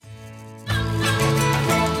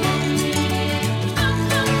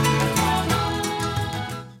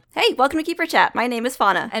Hey, welcome to Keeper Chat. My name is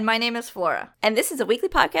Fauna. And my name is Flora. And this is a weekly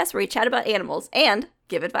podcast where we chat about animals and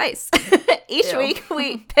give advice. Each Ew. week,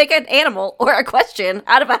 we pick an animal or a question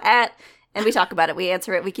out of a hat, and we talk about it. We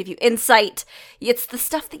answer it. We give you insight. It's the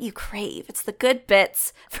stuff that you crave. It's the good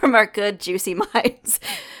bits from our good, juicy minds.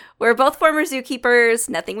 We're both former zookeepers.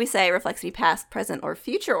 Nothing we say reflects any past, present, or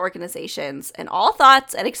future organizations, and all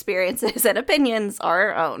thoughts and experiences and opinions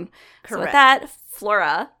are our own. Correct. So with that,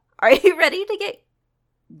 Flora, are you ready to get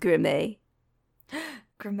Grimae?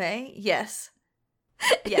 Grimae? Yes.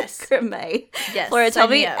 Yes. Grimae. Yes. Flora, tell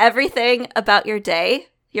sign me up. everything about your day,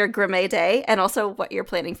 your Grimae day, and also what you're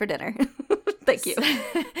planning for dinner. Thank you.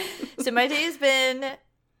 So my day has been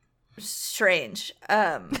strange.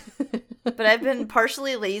 But I've been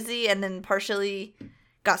partially lazy and then partially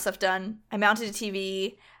got stuff done. I mounted a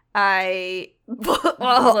TV. I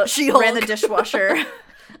ran the dishwasher.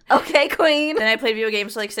 Okay, queen. Then I played video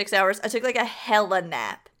games for like 6 hours. I took like a hella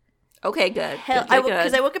nap. Okay, good.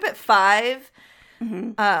 Because I woke up at 5.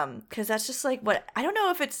 Mm-hmm. Because that's just like what I don't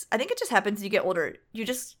know if it's. I think it just happens as you get older. You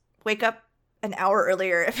just wake up an hour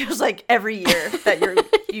earlier. It feels like every year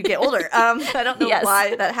that you get older. I don't know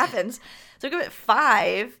why that happens. So I woke up at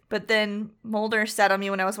 5, but then Mulder sat on me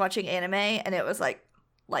when I was watching anime, and it was like,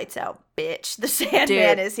 lights out, bitch. The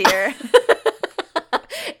Sandman is here.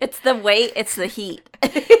 It's the weight, it's the heat.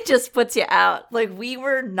 It just puts you out. Like, we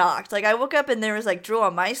were knocked. Like, I woke up and there was like drool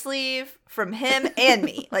on my sleeve from him and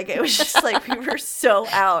me. Like, it was just like we were so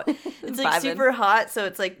out. It's like super hot, so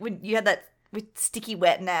it's like when you had that sticky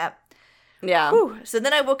wet nap. Yeah. Whew. So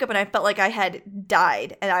then I woke up and I felt like I had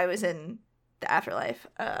died and I was in the afterlife.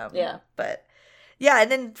 Yeah. But yeah,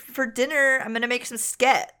 and then for dinner, I'm going to make some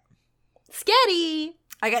sket. Sketty.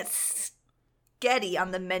 I got sketty on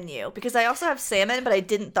the menu because I also have salmon, but I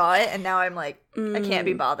didn't thaw it. And now I'm like, I can't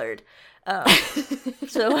be bothered.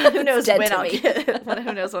 So who knows when I'll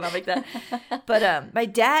who knows when I'll make that. But my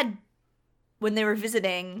dad, when they were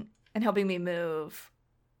visiting and helping me move,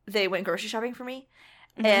 they went grocery shopping for me.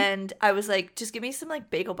 Mm-hmm. And I was like, just give me some like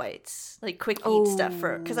bagel bites, like quick eat stuff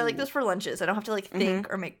because I like those for lunches. I don't have to like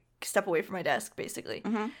think or step away from my desk basically.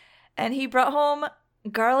 Mm-hmm. And he brought home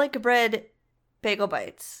garlic bread bagel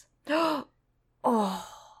bites. But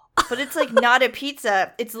it's like not a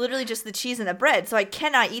pizza. It's literally just the cheese and the bread. So I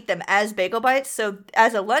cannot eat them as bagel bites. So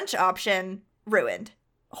as a lunch option, ruined.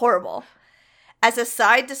 Horrible. As a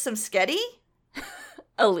side to some sketty,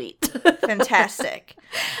 elite. Fantastic.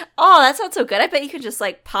 Oh, that sounds so good. I bet you could just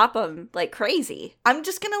like pop them like crazy. I'm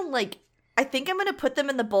just gonna I think I'm gonna put them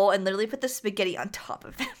in the bowl and literally put the spaghetti on top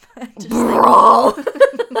of them. Just, bro.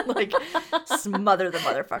 Like smother the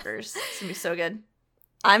motherfuckers. It's gonna be so good.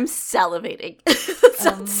 I'm salivating. That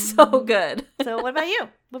sounds so good. So what about you?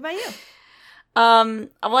 Well,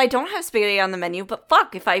 I don't have spaghetti on the menu, but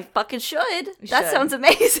fuck, if I fucking should. Sounds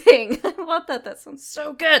amazing. I want that. That sounds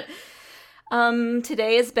so good.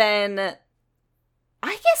 Today has been,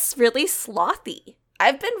 I guess, really slothy.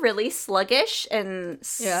 I've been really sluggish and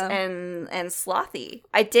slothy.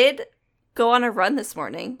 I did go on a run this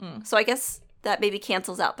morning, so I guess that maybe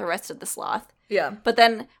cancels out the rest of the sloth. Yeah. But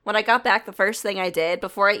then when I got back, the first thing I did,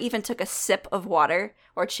 before I even took a sip of water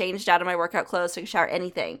or changed out of my workout clothes, took a shower,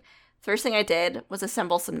 anything, first thing I did was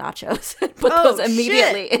assemble some nachos and put those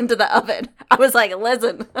immediately into the oven. I was like,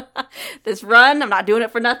 listen, this run, I'm not doing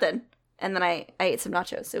it for nothing. And then I ate some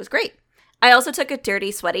nachos. It was great. I also took a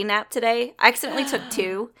dirty, sweaty nap today. I accidentally took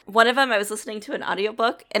 2. One of them, I was listening to an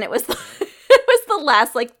audiobook, and it was the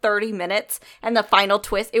last, 30 minutes, and the final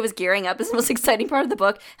twist, it was gearing up. It's the most exciting part of the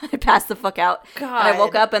book. I passed the fuck out. God. And I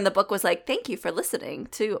woke up, and the book was like, thank you for listening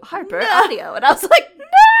to Harper Audio. And I was like, no!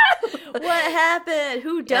 What happened?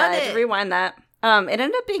 Who done I it? had to rewind that. It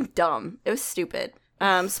ended up being dumb. It was stupid.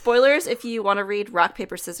 Spoilers, if you want to read Rock,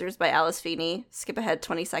 Paper, Scissors by Alice Feeney, skip ahead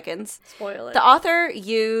 20 seconds. Spoil it. The author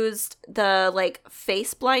used the,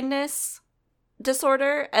 face blindness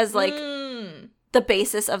disorder as, the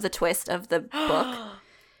basis of the twist of the book.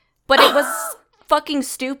 But it was fucking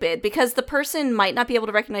stupid because the person might not be able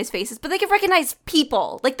to recognize faces, but they can recognize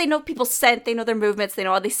people. Like, they know people's scent, they know their movements, they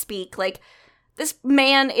know how they speak. Like, this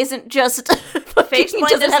man isn't just face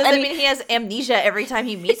blindness doesn't mean he has amnesia every time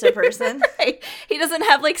he meets a person. Right. He doesn't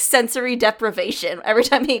have sensory deprivation every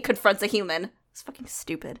time he confronts a human. It's fucking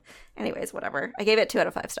stupid. Anyways, whatever. I gave it 2 out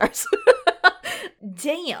of 5 stars.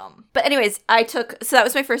 Damn. But anyways, so that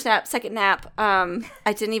was my first nap. Second nap, I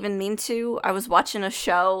didn't even mean to. I was watching a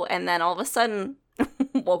show and then all of a sudden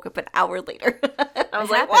woke up an hour later. I was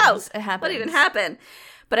like, wow, it happens. What even happened?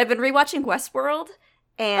 But I've been rewatching Westworld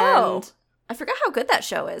and I forgot how good that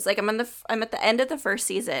show is. I'm at the end of the first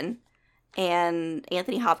season, and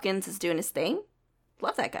Anthony Hopkins is doing his thing.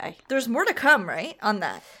 Love that guy. There's more to come, right? On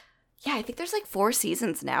that. Yeah, I think there's like 4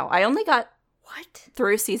 seasons now. I only got what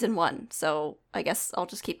through season 1, so I guess I'll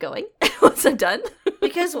just keep going once I'm done.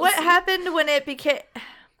 Because what happened when it became...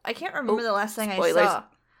 I can't remember the last thing spoilers. I saw.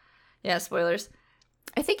 Yeah, spoilers.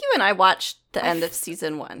 I think you and I watched the end of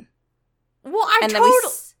season 1. Well,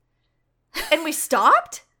 and we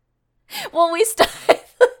stopped? Well, we stopped.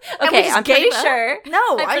 Okay, I'm pretty sure. No,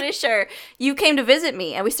 I'm pretty sure you came to visit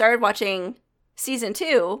me, and we started watching season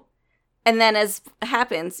 2. And then, as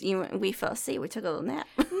happens, we fell asleep. We took a little nap.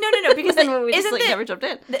 No, because then we just never jumped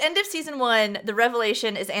in. The end of season 1, the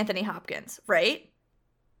revelation is Anthony Hopkins, right?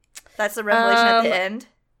 That's the revelation at the end.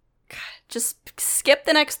 Just skip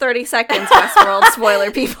the next 30 seconds, Westworld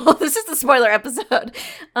spoiler people. This is the spoiler episode.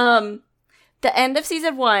 The end of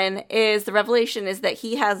season 1 is the revelation is that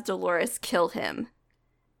he has Dolores kill him.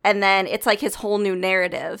 And then it's like his whole new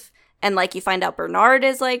narrative. And like you find out Bernard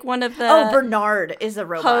is like one of the Bernard is a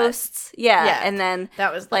robot. Hosts. Yeah. And then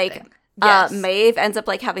that was the like thing. Yes. Maeve ends up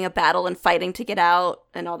like having a battle and fighting to get out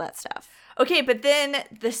and all that stuff. Okay, but then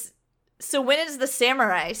so when is the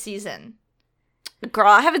samurai season? Girl,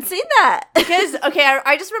 I haven't seen that. Because, okay,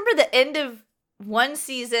 I just remember the end of one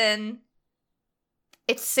season,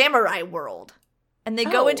 it's samurai world. And they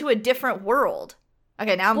go into a different world.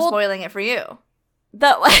 Okay, now I'm spoiling it for you.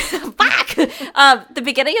 Fuck! The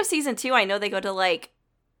beginning of season 2, I know they go to, like,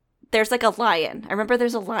 there's, like, a lion. I remember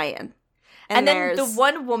there's a lion. And then the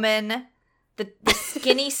one woman, the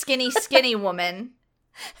skinny woman,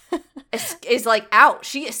 is, like, out.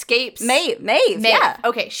 She escapes. Maeve, yeah.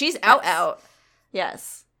 Okay, she's out.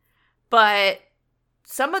 Yes. But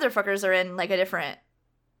some motherfuckers are in, like, a different...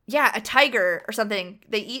 Yeah, a tiger or something.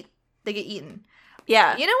 They get eaten.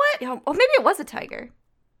 Yeah. You know what? Yeah, well, maybe it was a tiger.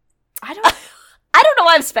 I don't know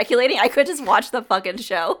why I'm speculating. I could just watch the fucking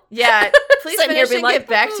show. Yeah, please finish and get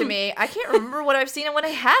back to me. I can't remember what I've seen and what I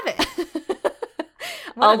haven't.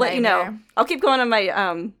 I'll let you know. I'll keep going on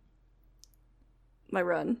my my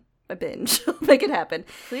run. My binge. I'll make it happen.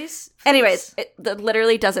 Please. Anyways, it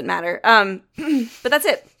literally doesn't matter. But that's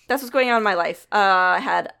it. That's what's going on in my life. I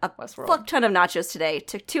had a fuck ton of nachos today.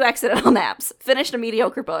 Took 2 accidental naps. Finished a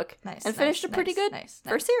mediocre book. And finished a pretty good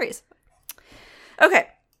first series. Okay.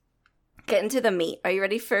 Get into the meat. Are you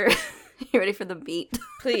ready for the meat?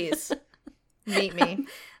 Please. Meet me.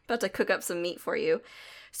 About to cook up some meat for you.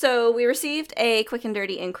 So we received a quick and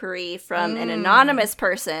dirty inquiry from an anonymous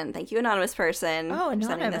person. Thank you, anonymous person, for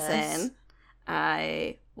sending this in.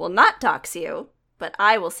 I will not dox you, but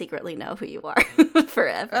I will secretly know who you are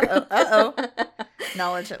forever. Uh-oh.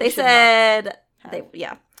 Knowledge that they said,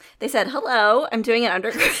 hello, I'm doing an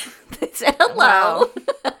undergrad. They said, hello. Wow.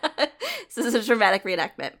 This is a dramatic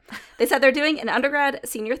reenactment. They said they're doing an undergrad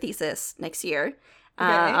senior thesis next year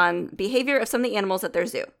on behavior of some of the animals at their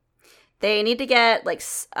zoo. They need to get like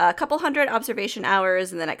a couple hundred observation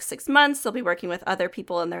hours in the next 6 months. They'll be working with other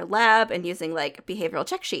people in their lab and using like behavioral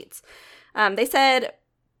check sheets. They said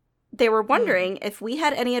they were wondering if we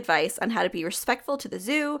had any advice on how to be respectful to the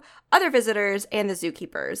zoo, other visitors, and the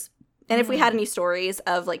zookeepers. And if we had any stories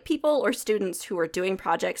of like people or students who were doing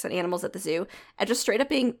projects on animals at the zoo and just straight up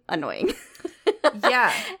being annoying.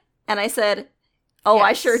 Yeah. And I said, yes.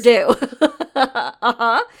 I sure do.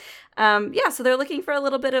 Uh-huh. So they're looking for a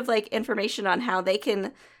little bit of like information on how they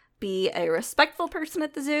can be a respectful person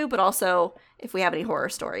at the zoo, but also if we have any horror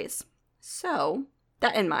stories. So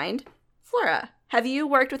that in mind, Flora, have you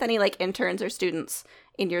worked with any like interns or students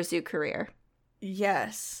in your zoo career?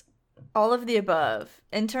 Yes. All of the above.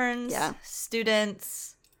 Interns,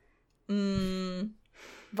 students,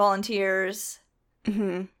 volunteers,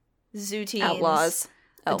 zoo teams, outlaws,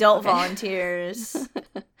 adult volunteers,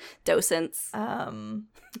 docents,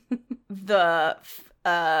 the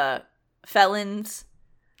felons,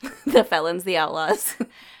 the outlaws,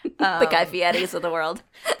 the Guy Fieri's of the world,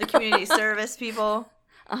 the community service people,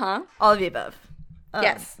 all of the above.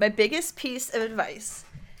 Yes. My biggest piece of advice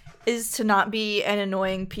is to not be an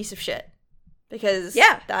annoying piece of shit, because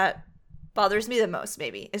that bothers me the most.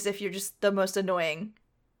 Maybe is if you're just the most annoying.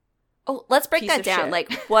 Oh, let's break that down. Shit.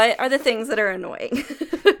 Like, what are the things that are annoying?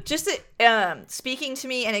 Just speaking to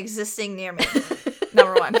me and existing near me.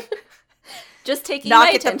 Number one. Just taking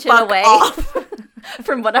my attention away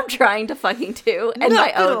from what I'm trying to fucking do and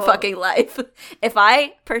my own fucking life. If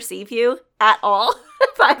I perceive you at all,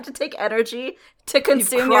 if I have to take energy to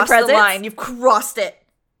consume your presence, the line. You've crossed it.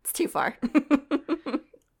 It's too far.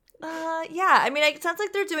 Yeah. I mean, it sounds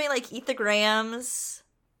like they're doing like ethnograms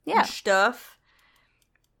and stuff.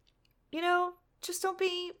 You know, just don't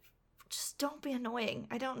be annoying.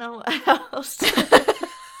 I don't know how else to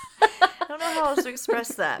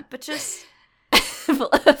express that, but just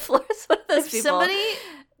Flora's one of those if people. somebody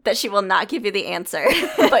that she will not give you the answer,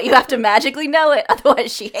 but you have to magically know it,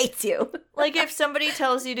 otherwise she hates you. Like, if somebody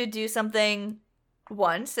tells you to do something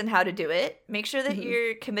once and how to do it, make sure that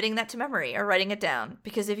you're committing that to memory or writing it down.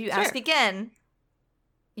 Because if you ask again,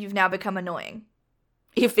 you've now become annoying.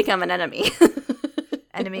 You've become an enemy.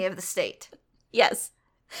 Enemy of the state. Yes.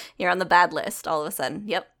 You're on the bad list all of a sudden.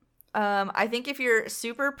 Yep. I think if you're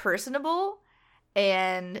super personable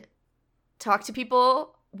and talk to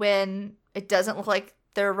people when it doesn't look like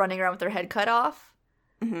they're running around with their head cut off,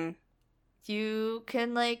 you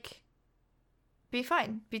can, like, be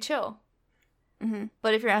fine. Be chill.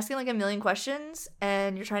 But if you're asking, like, a million questions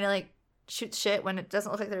and you're trying to, like, shoot shit when it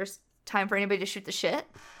doesn't look like there's time for anybody to shoot the shit,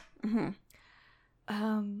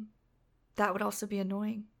 that would also be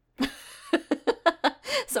annoying.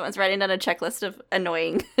 Someone's writing down a checklist of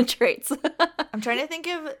annoying traits. I'm trying to think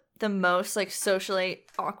of the most, like, socially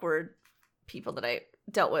awkward people that I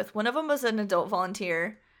dealt with. One of them was an adult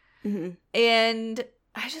volunteer, and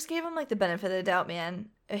I just gave him, like, the benefit of the doubt, man.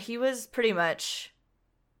 He was pretty much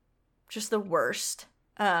just the worst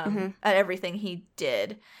at everything he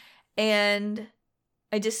did. And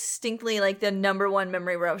I distinctly, like, the number one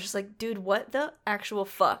memory where I was just like, dude, what the actual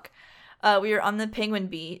fuck? We were on the Penguin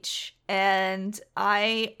Beach, and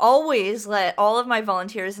I always let all of my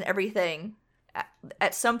volunteers and everything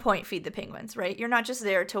at some point feed the penguins, right? You're not just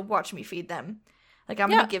there to watch me feed them. Like, I'm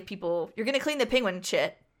going to give people, you're going to clean the penguin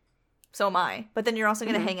shit. So am I. But then you're also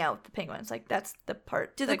going to hang out with the penguins. Like, that's the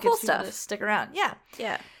part do the cool stuff. To stick around. Yeah.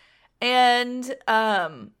 Yeah. And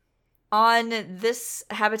on this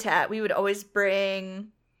habitat, we would always bring,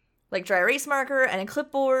 like, dry erase marker and a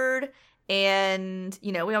clipboard. And,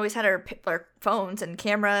 you know, we always had our phones and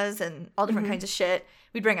cameras and all different kinds of shit.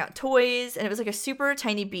 We'd bring out toys, and it was like a super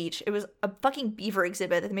tiny beach. It was a fucking beaver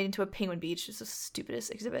exhibit that they made into a penguin beach. It's the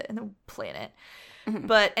stupidest exhibit in the planet.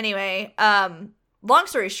 But anyway, long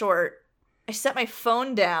story short, I set my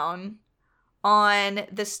phone down on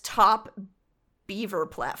this top beaver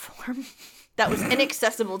platform that was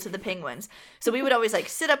inaccessible to the penguins. So we would always, like,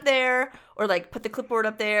 sit up there or, like, put the clipboard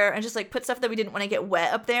up there and just, like, put stuff that we didn't want to get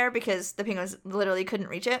wet up there because the penguins literally couldn't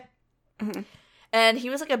reach it. And he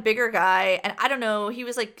was, like, a bigger guy, and I don't know, he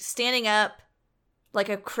was, like, standing up like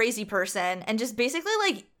a crazy person and just basically,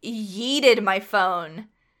 like, yeeted my phone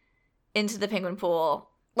into the penguin pool,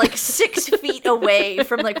 like, 6 feet away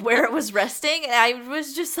from, like, where it was resting. And I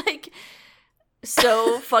was just, like,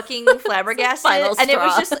 so fucking flabbergasted. And it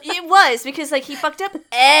was because, like, he fucked up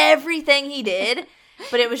everything he did.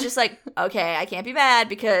 But it was just like, okay, I can't be mad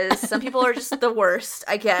because some people are just the worst,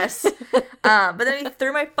 I guess. But then he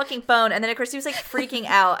threw my fucking phone, and then, of course, he was, like, freaking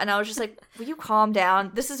out. And I was just like, will you calm down?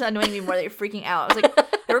 This is annoying me more that you're freaking out. I was like,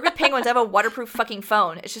 I work with penguins. I have a waterproof fucking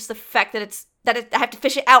phone. It's just the fact that I have to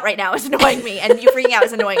fish it out right now is annoying me, and you freaking out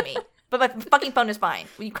is annoying me. But my fucking phone is fine.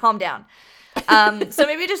 Will you calm down? So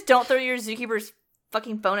maybe just don't throw your zookeeper's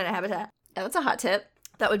fucking phone in a habitat. Oh, that's a hot tip.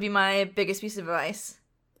 That would be my biggest piece of advice.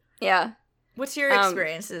 Yeah. What's your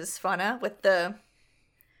experiences, Fauna, with the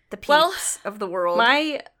peeps of the world?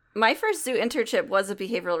 My first zoo internship was a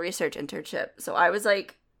behavioral research internship, so I was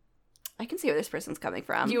like, I can see where this person's coming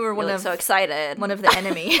from. You were so excited. One of the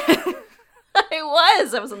enemy. I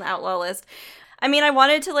was on the outlaw list. I mean, I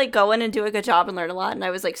wanted to, like, go in and do a good job and learn a lot, and I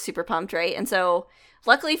was, like, super pumped, right? And so,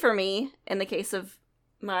 luckily for me, in the case of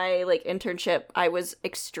my, like, internship, I was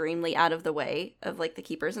extremely out of the way of, like, the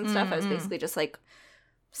keepers and stuff. I was basically just, like,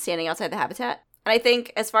 standing outside the habitat. And I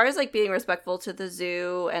think as far as, like, being respectful to the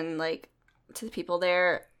zoo and, like, to the people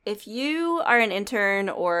there, if you are an intern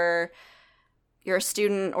or you're a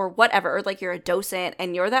student or whatever, or, like, you're a docent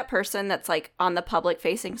and you're that person that's, like, on the public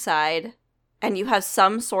facing side and you have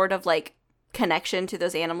some sort of, like, connection to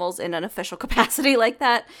those animals in an official capacity like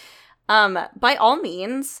that, by all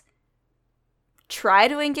means, try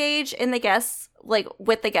to engage in the guests, like,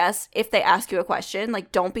 with the guests if they ask you a question.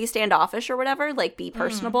 Like, don't be standoffish or whatever. Like, be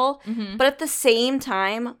personable. But at the same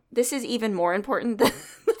time, this is even more important than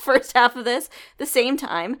the first half of this. The same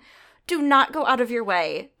time, do not go out of your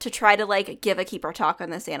way to try to, like, give a keeper talk on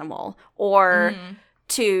this animal or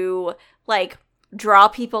to, like, draw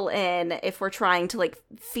people in if we're trying to, like,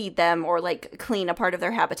 feed them or, like, clean a part of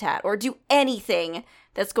their habitat or do anything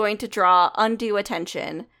that's going to draw undue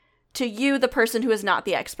attention to you, the person who is not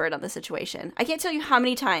the expert on the situation. I can't tell you how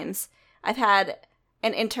many times I've had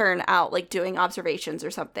an intern out, like, doing observations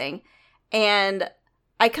or something, and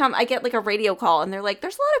I get, like, a radio call, and they're like,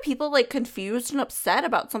 there's a lot of people, like, confused and upset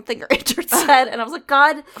about something your intern said, and I was like,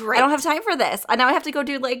 God, great. I don't have time for this. And now I have to go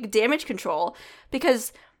do, like, damage control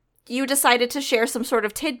because you decided to share some sort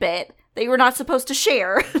of tidbit that you were not supposed to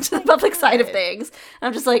share to the public side of things. And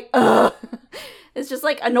I'm just like, ugh. It's just,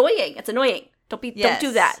 like, annoying. It's annoying. Don't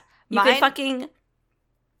do that. You can fucking,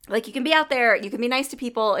 like, you can be out there. You can be nice to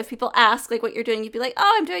people. If people ask, like, what you're doing, you'd be like,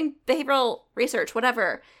 oh, I'm doing behavioral research,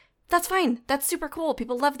 whatever. That's fine. That's super cool.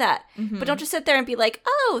 People love that. Mm-hmm. But don't just sit there and be like,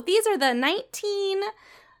 oh, these are the 19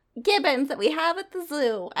 gibbons that we have at the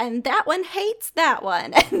zoo, and that one hates that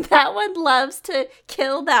one, and that one loves to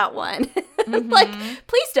kill that one. Mm-hmm. Like,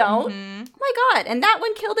 please don't. Mm-hmm. Oh my God. And that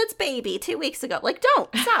one killed its baby 2 weeks ago. Like,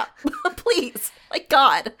 don't. Stop. Please. Like,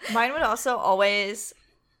 God. Mine would also always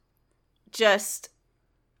just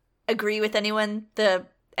agree with anything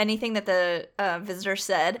that the visitor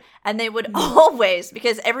said, and they would always,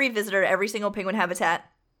 because every visitor, every single penguin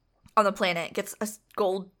habitat on the planet gets a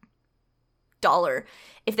gold $1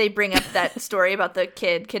 if they bring up that story about the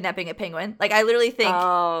kid kidnapping a penguin. Like, I literally think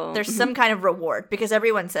there's some kind of reward, because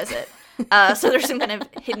everyone says it. So there's some kind of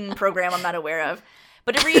hidden program I'm not aware of.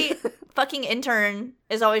 But every fucking intern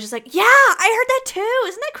is always just like, yeah, I heard that too.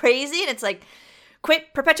 Isn't that crazy? And it's like,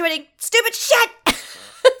 quit perpetuating stupid shit.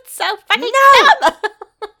 It's so fucking dumb.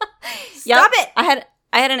 Stop it. I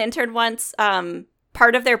had an intern once.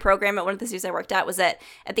 Part of their program at one of the zoos I worked at was that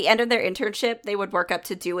at the end of their internship, they would work up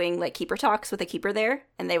to doing, like, keeper talks with a keeper there,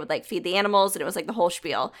 and they would, like, feed the animals, and it was, like, the whole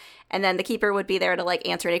spiel. And then the keeper would be there to, like,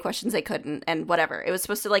 answer any questions they couldn't, and whatever. It was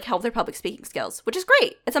supposed to, like, help their public speaking skills, which is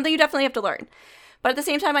great. It's something you definitely have to learn. But at the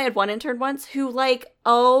same time, I had one intern once who, like,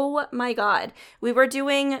 oh my God. We were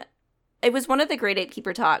doing, it was one of the grade 8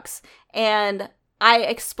 keeper talks, and I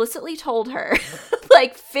explicitly told her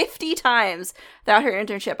like 50 times throughout her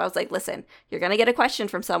internship, I was like, listen, you're going to get a question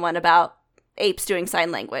from someone about apes doing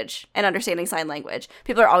sign language and understanding sign language.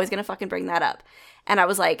 People are always going to fucking bring that up. And I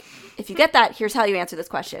was like, if you get that, here's how you answer this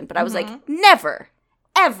question. But I was like, never,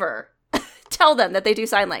 ever tell them that they do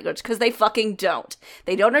sign language, because they fucking don't.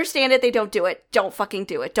 They don't understand it. They don't do it. Don't fucking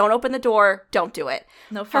do it. Don't open the door. Don't do it.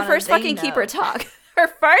 No fun. Her first fucking keeper talk. Her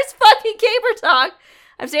first fucking keeper talk.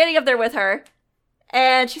 I'm standing up there with her.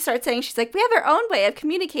 And she starts saying, she's like, we have our own way of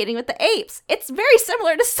communicating with the apes. It's very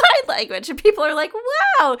similar to sign language. And people are like,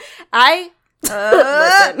 wow.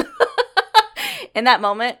 Listen. In that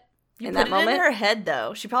moment. In her head,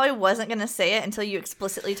 though. She probably wasn't going to say it until you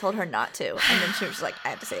explicitly told her not to. And then she was like, I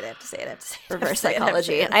have to say it, I have to say it, I have to say it. Reverse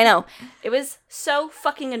psychology. I know. It was so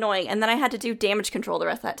fucking annoying. And then I had to do damage control the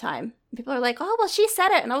rest of that time. People are like, oh, well, she said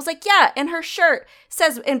it. And I was like, yeah, and her shirt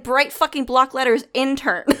says in bright fucking block letters,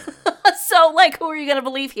 intern. So, like, who are you going to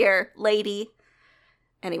believe here, lady?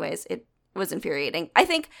 Anyways, it was infuriating. I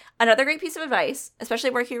think another great piece of advice, especially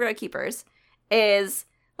working around keepers, is,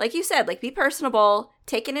 like you said, like, be personable,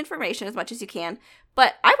 take in information as much as you can.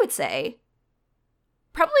 But I would say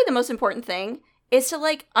probably the most important thing is to,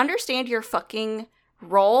 like, understand your fucking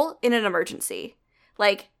role in an emergency.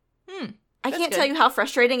 Like, I can't tell you how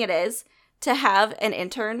frustrating it is to have an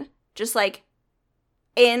intern just, like,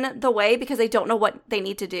 in the way because they don't know what they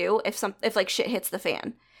need to do if like shit hits the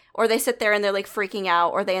fan, or they sit there and they're like freaking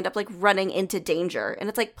out, or they end up like running into danger, and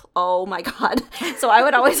it's like, oh my God. So I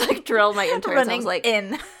would always like drill my interns. I was like,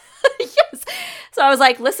 in. Yes. So I was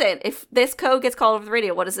like, listen, if this code gets called over the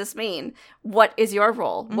radio, what does this mean? What is your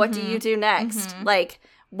role? Mm-hmm. What do you do next? Like,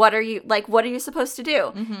 what are you supposed to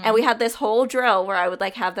do? And we had this whole drill where I would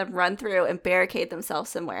like have them run through and barricade themselves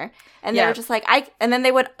somewhere. And they were just like, and then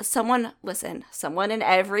they would, someone in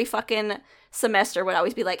every fucking semester would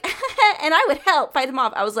always be like, and I would help fight them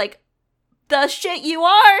off. I was like, the shit you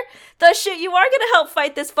are gonna help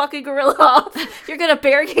fight this fucking gorilla off. You're gonna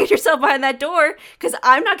barricade yourself behind that door because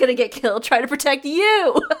I'm not gonna get killed trying to protect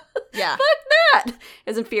you. Yeah. Fuck that. It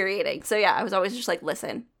was infuriating. So yeah, I was always just like,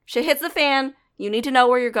 listen, shit hits the fan. You need to know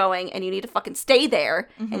where you're going, and you need to fucking stay there,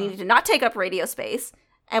 and you need to not take up radio space,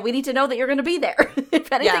 and we need to know that you're going to be there.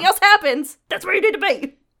 If anything else happens, that's where you need to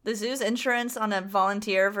be. The zoo's insurance on a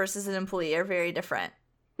volunteer versus an employee are very different.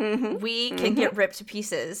 We can get ripped to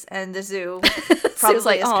pieces, and the zoo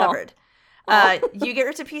probably is covered. You get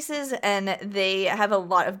ripped to pieces, and they have a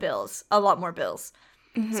lot more bills.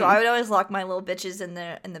 So I would always lock my little bitches in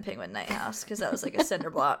the penguin night house, because that was like a cinder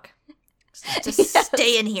block. Just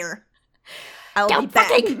stay in here. I'll be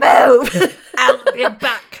back. Move. I'll be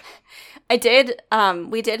back.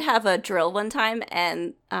 We did have a drill one time,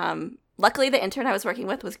 and luckily the intern I was working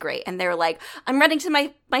with was great, and they were like, I'm running to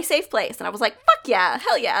my safe place, and I was like, fuck yeah,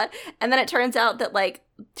 hell yeah. And then it turns out that like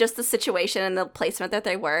just the situation and the placement that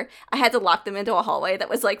they were, I had to lock them into a hallway that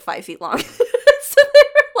was like 5 feet long. So they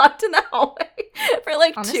were locked in the hallway for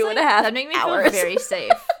like honestly, 2.5 hours. That made me feel very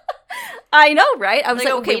safe. I know, right? I was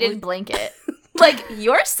like, okay, weighted blanket. Like,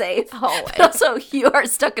 you're safe. But also, you are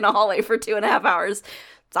stuck in a hallway for 2.5 hours.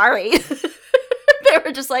 Sorry. They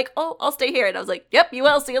were just like, oh, I'll stay here. And I was like, yep, you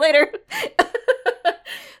will. See you later.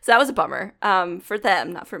 So that was a bummer for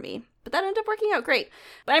them, not for me. But that ended up working out great.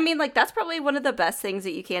 But I mean, like, that's probably one of the best things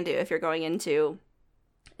that you can do if you're going into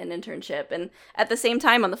an internship. And at the same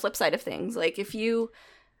time, on the flip side of things, like, if you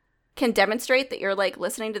can demonstrate that you're, like,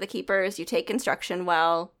 listening to the keepers, you take instruction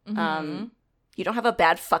well, you don't have a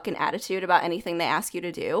bad fucking attitude about anything they ask you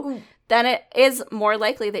to do, then it is more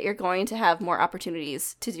likely that you're going to have more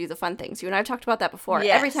opportunities to do the fun things. You and I have talked about that before.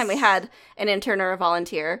 Yes. Every time we had an intern or a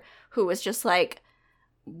volunteer who was just, like,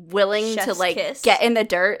 willing Chef's to, like, kiss. Get in the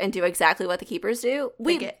dirt and do exactly what the keepers do,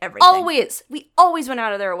 we always went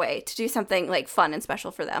out of their way to do something, like, fun and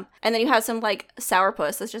special for them. And then you have some, like,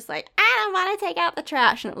 sourpuss that's just like, I don't want to take out the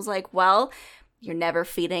trash. And it was like, well, you're never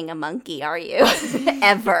feeding a monkey, are you?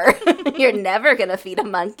 Ever. You're never gonna feed a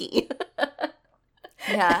monkey.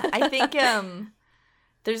 Yeah, I think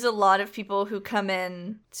there's a lot of people who come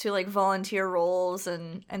in to, like, volunteer roles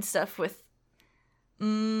and stuff with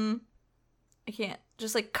I can't,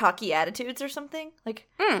 just, like, cocky attitudes or something. Like,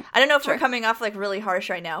 I don't know if we're coming off, like, really harsh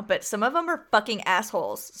right now, but some of them are fucking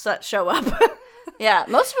assholes that show up. Yeah,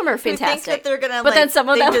 most of them are fantastic. Think that they're gonna, but then some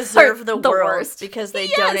of them deserve the worst because they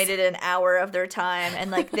donated an hour of their time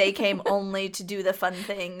and, like, they came only to do the fun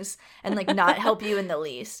things and, like, not help you in the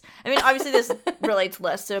least. I mean, obviously this relates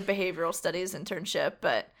less to a behavioral studies internship,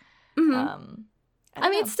 but I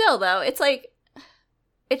mean, still though, it's like,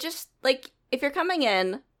 it just, like, if you're coming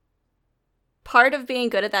in, part of being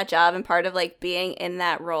good at that job and part of, like, being in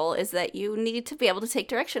that role is that you need to be able to take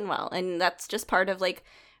direction well, and that's just part of, like,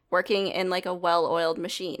 working in, like, a well-oiled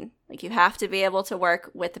machine. Like, you have to be able to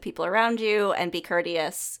work with the people around you and be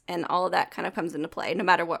courteous, and all of that kind of comes into play, no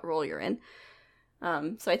matter what role you're in.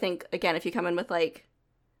 So I think, again, if you come in with, like,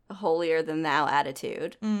 a holier-than-thou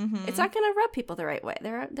attitude, it's not going to rub people the right way.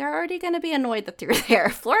 They're already going to be annoyed that you're there.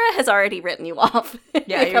 Flora has already written you off.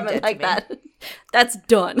 Yeah, you're coming like that. That's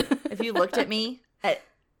done. If you looked at me at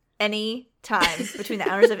any time between the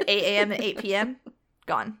hours of 8 a.m. and 8 p.m.,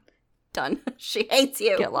 gone. Done. She hates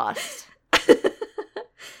you. Get lost. I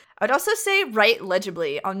would also say write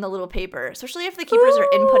legibly on the little paper, especially if the keepers are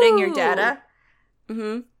inputting your data.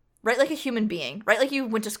 Write like a human being. Write like you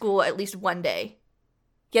went to school at least one day.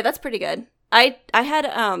 Yeah, that's pretty good. I had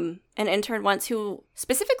an intern once who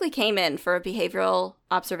specifically came in for a behavioral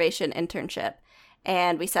observation internship,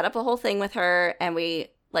 and we set up a whole thing with her, and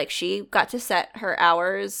she got to set her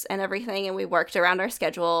hours and everything, and we worked around our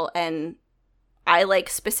schedule, and I, like,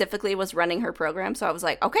 specifically was running her program, so I was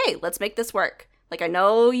like, okay, let's make this work. Like, I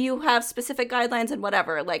know you have specific guidelines and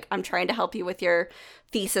whatever. Like, I'm trying to help you with your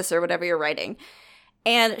thesis or whatever you're writing.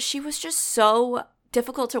 And she was just so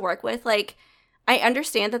difficult to work with. Like, I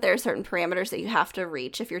understand that there are certain parameters that you have to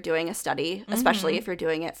reach if you're doing a study, especially if you're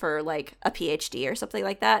doing it for, like, a PhD or something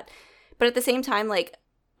like that. But at the same time, like,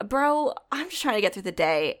 bro, I'm just trying to get through the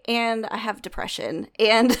day, and I have depression,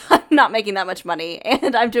 and I'm not making that much money,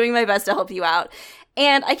 and I'm doing my best to help you out,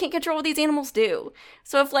 and I can't control what these animals do.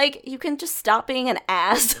 So if, like, you can just stop being an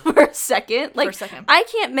ass for a second. Like, I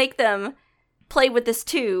can't make them play with this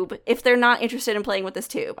tube if they're not interested in playing with this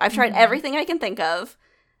tube. I've tried everything I can think of,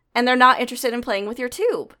 and they're not interested in playing with your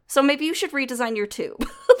tube. So maybe you should redesign your tube.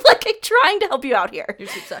 Like, I'm trying to help you out here. Your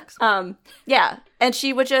tube sucks. Yeah. And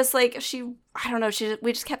she would just, like,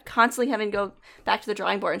 we just kept constantly having to go back to the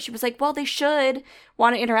drawing board. And she was like, well, they should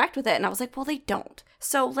want to interact with it. And I was like, well, they don't.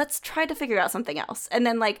 So let's try to figure out something else. And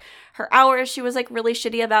then, like, her hours, she was, like, really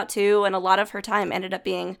shitty about too. And a lot of her time ended up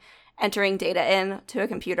being entering data in to a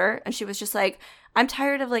computer. And she was just like, I'm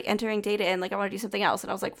tired of, like, entering data in. Like, I want to do something else.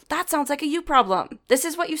 And I was like, that sounds like a you problem. This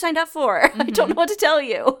is what you signed up for. I don't know what to tell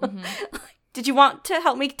you. Did you want to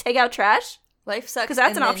help me take out trash? Life sucks. Because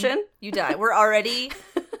that's an option. You die. We're already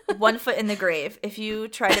 1 foot in the grave. If you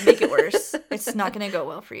try to make it worse, it's not going to go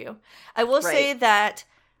well for you. I will say that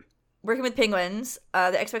working with penguins,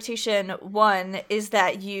 the expectation, one, is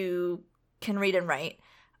that you can read and write.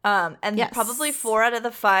 And probably 4 out of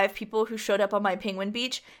the 5 people who showed up on my penguin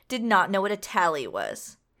beach did not know what a tally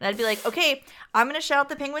was. And I'd be like, okay, I'm going to shout out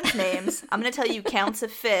the penguins' names. I'm going to tell you counts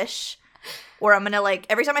of fish. Or I'm going to, like,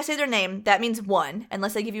 every time I say their name, that means 1.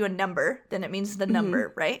 Unless I give you a number, then it means the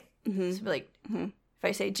number, right? So be like, if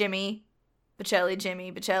I say Jimmy,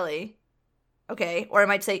 Bocelli, okay. Or I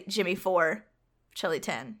might say Jimmy 4, Bocelli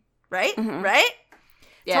 10, right? Right?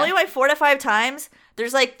 Yeah. Tell me why 4 to 5 times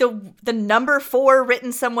there's, like, the number 4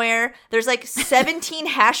 written somewhere. There's, like, 17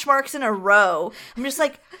 hash marks in a row. I'm just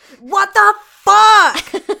like, what the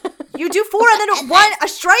fuck? You do 4 and then a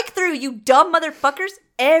strike through, you dumb motherfuckers.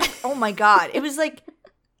 Oh my god. It was, like,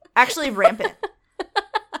 actually rampant.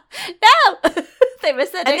 No! They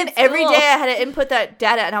missed that. And then every day I had to input that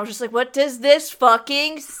data, and I was just like, what does this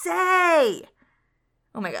fucking say?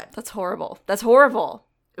 Oh my god. That's horrible. That's horrible.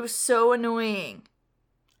 It was so annoying.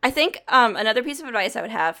 I think another piece of advice I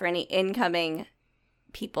would have for any incoming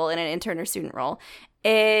people in an intern or student role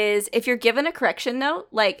is if you're given a correction note,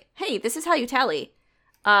 like, hey, this is how you tally.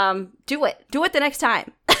 Do it. Do it the next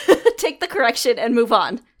time. Take the correction and move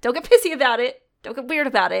on. Don't get pissy about it. Don't get weird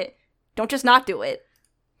about it. Don't just not do it.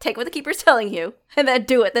 Take what the keeper's telling you and then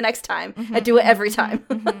do it the next time and do it every time.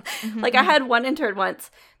 Like I had one intern once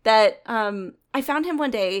that I found him one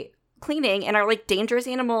day cleaning in our like dangerous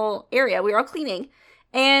animal area. We were all cleaning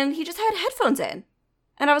and he just had headphones in.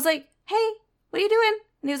 And I was like, hey, what are you doing?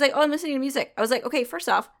 And he was like, oh, I'm listening to music. I was like, okay, first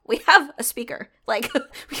off, we have a speaker. Like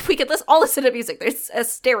we could all listen to music. There's a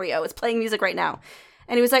stereo. It's playing music right now.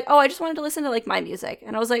 And he was like, oh, I just wanted to listen to, like, my music.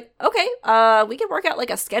 And I was like, okay, we can work out, like,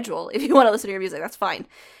 a schedule if you want to listen to your music. That's fine.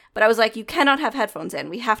 But I was like, you cannot have headphones in.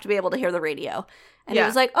 We have to be able to hear the radio. And he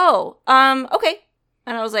was like, oh, okay.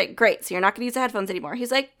 And I was like, great. So you're not going to use the headphones anymore.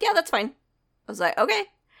 He's like, yeah, that's fine. I was like, okay.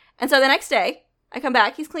 And so the next day, I come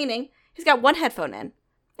back. He's cleaning. He's got one headphone in.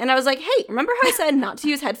 And I was like, hey, remember how I said not to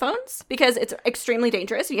use headphones? Because it's extremely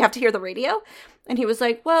dangerous and you have to hear the radio? And he was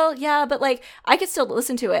like, well, yeah, but, like, I could still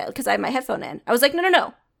listen to it because I have my headphone in. I was like,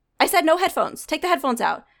 no. I said no headphones. Take the headphones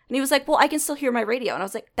out. And he was like, well, I can still hear my radio. And I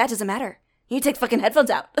was like, that doesn't matter. You need to take fucking headphones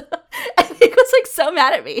out. And he was, like, so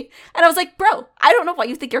mad at me. And I was like, bro, I don't know why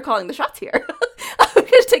you think you're calling the shots here. I'm going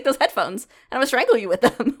to take those headphones and I'm going to strangle you with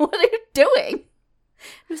them. What are you doing?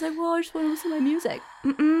 He was like, well, I just want to listen to my music.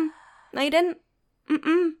 No, you didn't.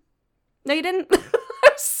 No, you didn't.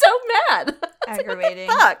 I'm so mad. Aggravating.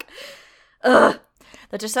 Like, fuck. Ugh.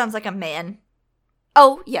 That just sounds like a man.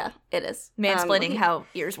 Oh, yeah, it is. Mansplaining how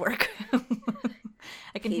ears work.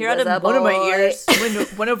 I can hear out of one of my ears when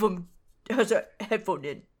one of them has a headphone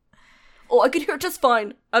in. Oh, I could hear just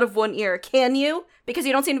fine out of one ear. Can you? Because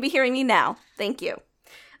you don't seem to be hearing me now. Thank you.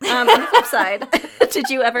 On the flip side, did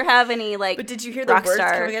you ever have any, like, but did you hear the words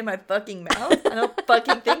coming out of my fucking mouth? I don't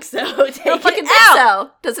fucking think so. I don't fucking think so.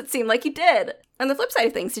 Does it seem like you did? On the flip side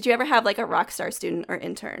of things, did you ever have, like, a rock star student or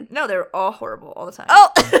intern? No, they were all horrible all the time. Oh!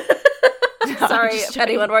 No, sorry if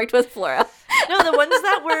anyone worked with Flora. No, the ones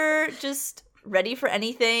that were just ready for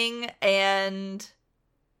anything and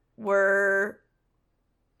were,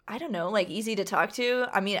 I don't know, like, easy to talk to.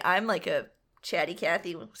 I mean, I'm, like, a chatty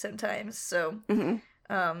Cathy sometimes, so...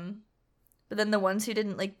 But then the ones who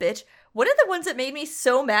didn't, like, bitch. One of the ones that made me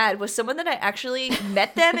so mad was someone that I actually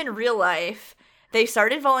met them in real life. They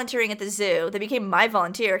started volunteering at the zoo. They became my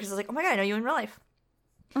volunteer because I was like, oh my god, I know you in real life.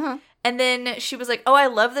 And then she was like, oh, I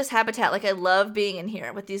love this habitat. Like, I love being in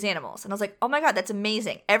here with these animals. And I was like, oh my god, that's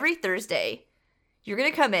amazing. Every Thursday, you're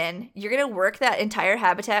going to come in. You're going to work that entire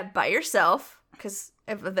habitat by yourself because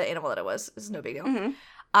of the animal that it was. It's no big deal.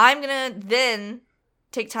 I'm going to then...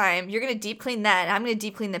 take time. You're going to deep clean that, and I'm going to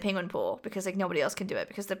deep clean the penguin pool because, like, nobody else can do it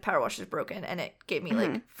because the power wash is broken, and it gave me,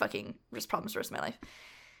 like, fucking wrist problems the rest of my life.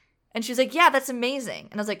 And she was like, yeah, that's amazing.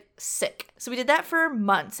 And I was like, sick. So we did that for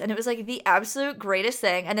months, and it was, like, the absolute greatest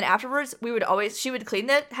thing. And then afterwards, she would clean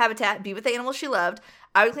the habitat, be with the animals she loved.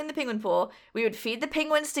 I would clean the penguin pool. We would feed the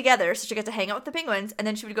penguins together, so she got to hang out with the penguins, and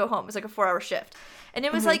then she would go home. It was, like, a 4-hour shift. And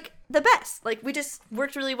it was, like, the best. Like, we just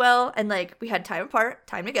worked really well, and, like, we had time apart,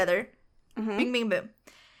 time together. Bing, bing, boom.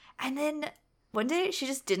 And then one day, she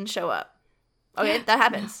just didn't show up. Okay, that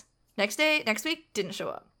happens. Next week, didn't show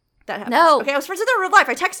up. That happens. No. Okay, I was friends with her in real life.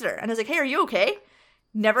 I texted her, and I was like, hey, are you okay?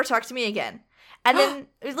 Never talked to me again. And then,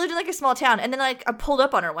 we lived in, like, a small town, and then, like, I pulled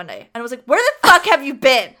up on her one day, and I was like, where the fuck have you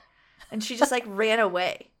been? And she just, like, ran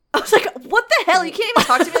away. I was like, what the hell? You can't even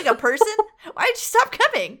talk to me like a person? Why did you stop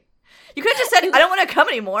coming? You could have just said, I don't want to come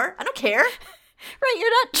anymore. I don't care. Right,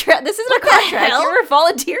 you're not, this isn't a contract. You were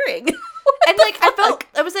volunteering. And, like,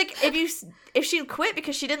 I was like, if she quit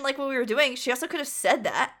because she didn't like what we were doing, she also could have said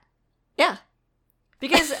that. Yeah.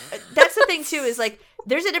 Because that's the thing, too, is, like,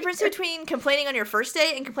 there's a difference between complaining on your first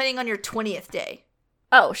day and complaining on your 20th day.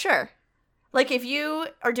 Oh, sure. Like, if you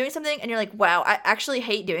are doing something and you're like, wow, I actually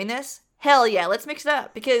hate doing this, hell yeah, let's mix it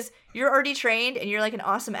up. Because you're already trained and you're, like, an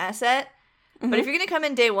awesome asset. But if you're going to come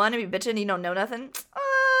in day one and be bitching and you don't know nothing,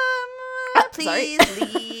 please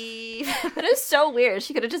leave. That is so weird.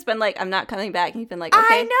 She could have just been like, I'm not coming back. And you've been like, okay.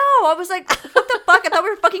 I know. I was like, what the fuck? I thought we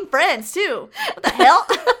were fucking friends, too. What the hell?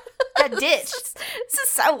 Got ditched. This is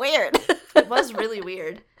so weird. It was really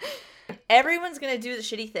weird. Everyone's going to do the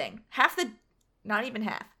shitty thing. Not even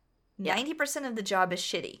half. 90% of the job is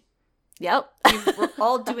shitty. Yep. We're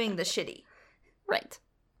all doing the shitty. Right.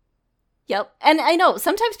 Yep. And I know,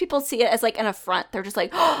 sometimes people see it as, like, an affront. They're just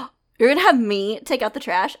like, oh, you're going to have me take out the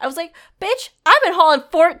trash? I was like, bitch, I've been hauling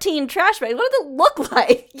 14 trash bags. What does it look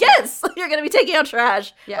like? Yes, you're going to be taking out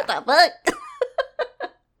trash. Yeah. What the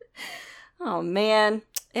fuck? Oh, man.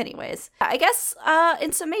 Anyways, I guess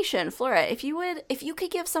in summation, Flora, if you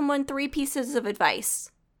could give someone 3 pieces of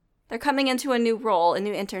advice, they're coming into a new role, a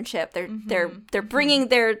new internship. They're bringing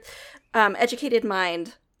their educated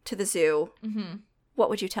mind to the zoo. Mm-hmm. What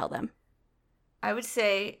would you tell them? I would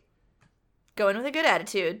say, go in with a good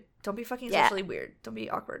attitude. Don't be fucking socially weird. Don't be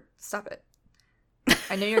awkward. Stop it.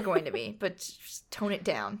 I know you're going to be, but just tone it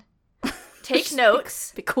down. Take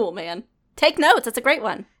notes. Be cool, man. Take notes. That's a great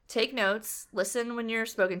one. Take notes. Listen when you're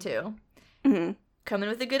spoken to. Mm-hmm. Come in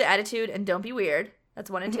with a good attitude and don't be weird. That's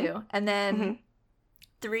 1 and 2. And then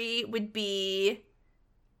 3 would be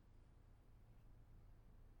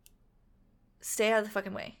stay out of the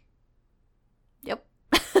fucking way. Yep.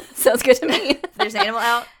 Sounds good to me. If there's an animal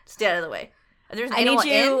out, stay out of the way. If there's an animal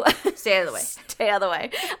in, stay out of the way. Stay out of the way.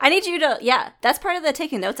 I need you to, that's part of the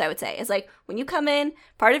taking notes, I would say. Is like, when you come in,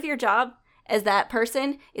 part of your job as that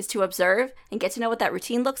person is to observe and get to know what that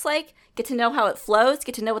routine looks like, get to know how it flows,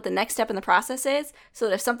 get to know what the next step in the process is, so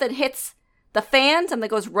that if something hits the fan, something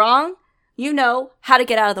goes wrong, you know how to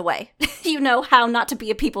get out of the way. You know how not to be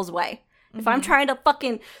in people's way. If I'm trying to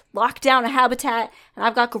fucking lock down a habitat and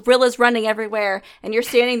I've got gorillas running everywhere and you're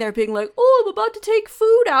standing there being like, oh, I'm about to take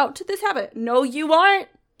food out to this habitat. No, you aren't.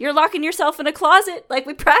 You're locking yourself in a closet like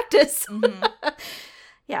we practice.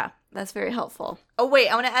 Yeah, that's very helpful. Oh, wait,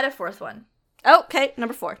 I want to add a 4th one. Oh, okay,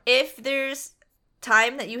 number 4. If there's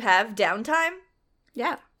time that you have downtime,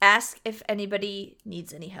 ask if anybody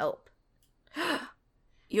needs any help.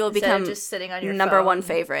 You'll become just sitting on your number phone 1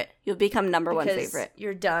 favorite. You'll become number 1 favorite.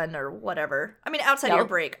 You're done or whatever. I mean, outside your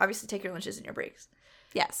break. Obviously, take your lunches and your breaks.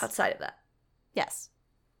 Yes. Outside of that. Yes.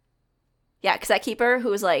 Yeah, because that keeper who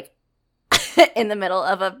was like in the middle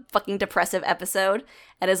of a fucking depressive episode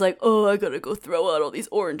and is like, oh, I gotta go throw out all these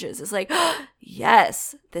oranges. It's like,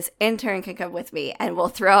 yes, this intern can come with me and we'll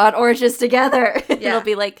throw out oranges together. Yeah. It'll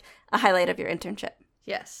be like a highlight of your internship.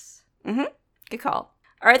 Yes. Good call.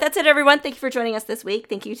 All right, that's it, everyone. Thank you for joining us this week.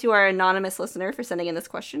 Thank you to our anonymous listener for sending in this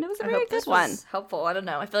question. It was a very good one. Helpful. I don't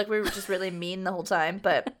know. I feel like we were just really mean the whole time,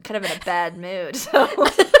 but kind of in a bad mood. So.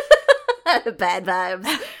 Bad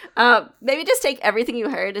vibes. Maybe just take everything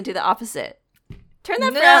you heard and do the opposite. Turn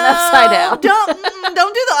that frown upside down.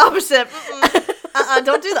 Don't do the opposite.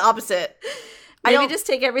 Don't do the opposite. Maybe just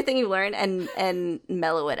take everything you learned and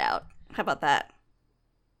mellow it out. How about that?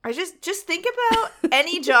 I just think about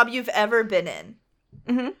any job you've ever been in.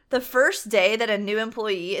 The first day that a new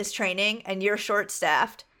employee is training and you're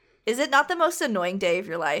short-staffed, is it not the most annoying day of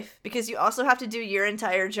your life? Because you also have to do your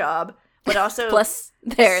entire job, but also plus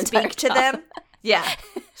their entire speak to them. Yeah.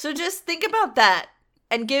 So just think about that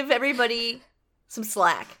and give everybody some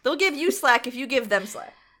slack. They'll give you slack if you give them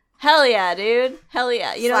slack. Hell yeah, dude. Hell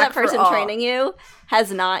yeah. You know that person training you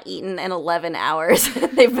has not eaten in 11 hours.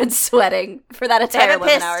 They've been sweating for that entire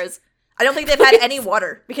 11 hours. I don't think they've had any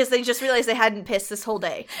water because they just realized they hadn't pissed this whole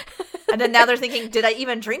day. And then now they're thinking, did I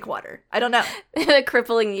even drink water? I don't know. A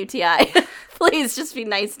crippling UTI. Please just be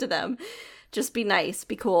nice to them. Just be nice.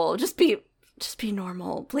 Be cool. Just be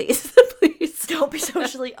normal, please. Please. Don't be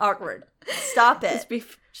socially awkward. Stop it.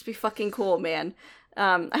 Just be fucking cool, man.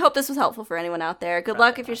 I hope this was helpful for anyone out there. Good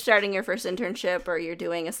luck if you're starting your first internship or you're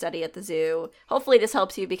doing a study at the zoo. Hopefully this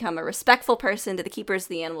helps you become a respectful person to the keepers of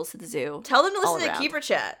the animals at the zoo. Tell them to listen to Keeper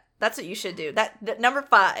Chat. That's what you should do. That number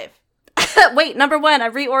 5. Wait, number 1.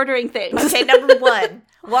 I'm reordering things. Okay, number 1.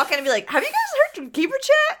 Walk in and be like, have you guys heard Keeper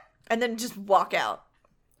Chat? And then just walk out.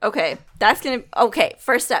 Okay, okay,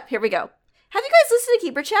 first step. Here we go. Have you guys listened to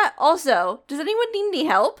Keeper Chat? Also, does anyone need any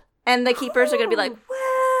help? And the keepers are going to be like,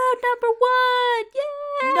 wow, number 1.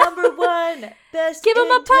 Yeah. Number 1. Best Give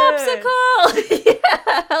them a popsicle.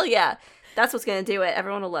 Yeah, hell yeah. That's what's going to do it.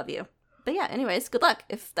 Everyone will love you. But yeah, anyways, good luck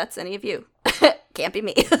if that's any of you. Can't be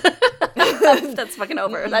me. That's fucking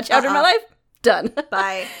over. That chapter in my life, done.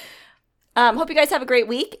 Bye. Hope you guys have a great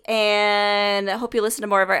week, and I hope you listen to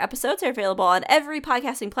more of our episodes. They're available on every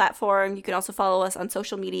podcasting platform. You can also follow us on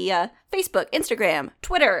social media, Facebook, Instagram,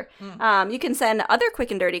 Twitter. You can send other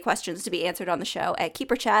quick and dirty questions to be answered on the show at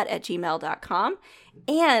keeperchat@gmail.com.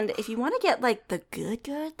 And if you want to get like the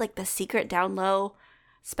good, like the secret down low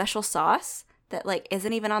special sauce that like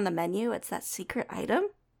isn't even on the menu, it's that secret item,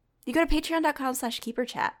 you go to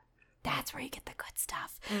patreon.com/keeperchat. That's where you get the good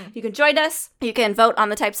stuff. You can join us. You can vote on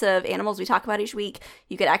the types of animals we talk about each week.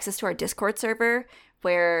 You get access to our Discord server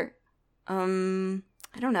where, I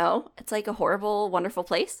don't know, it's like a horrible, wonderful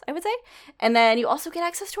place, I would say. And then you also get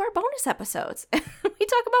access to our bonus episodes. We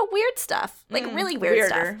talk about weird stuff, like really weird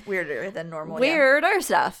stuff. Weirder than normal. Weirder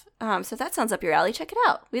stuff. So if that sounds up your alley, check it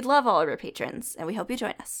out. We'd love all of our patrons, and we hope you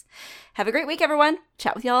join us. Have a great week, everyone.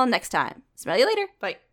 Chat with y'all next time. Smell you later. Bye.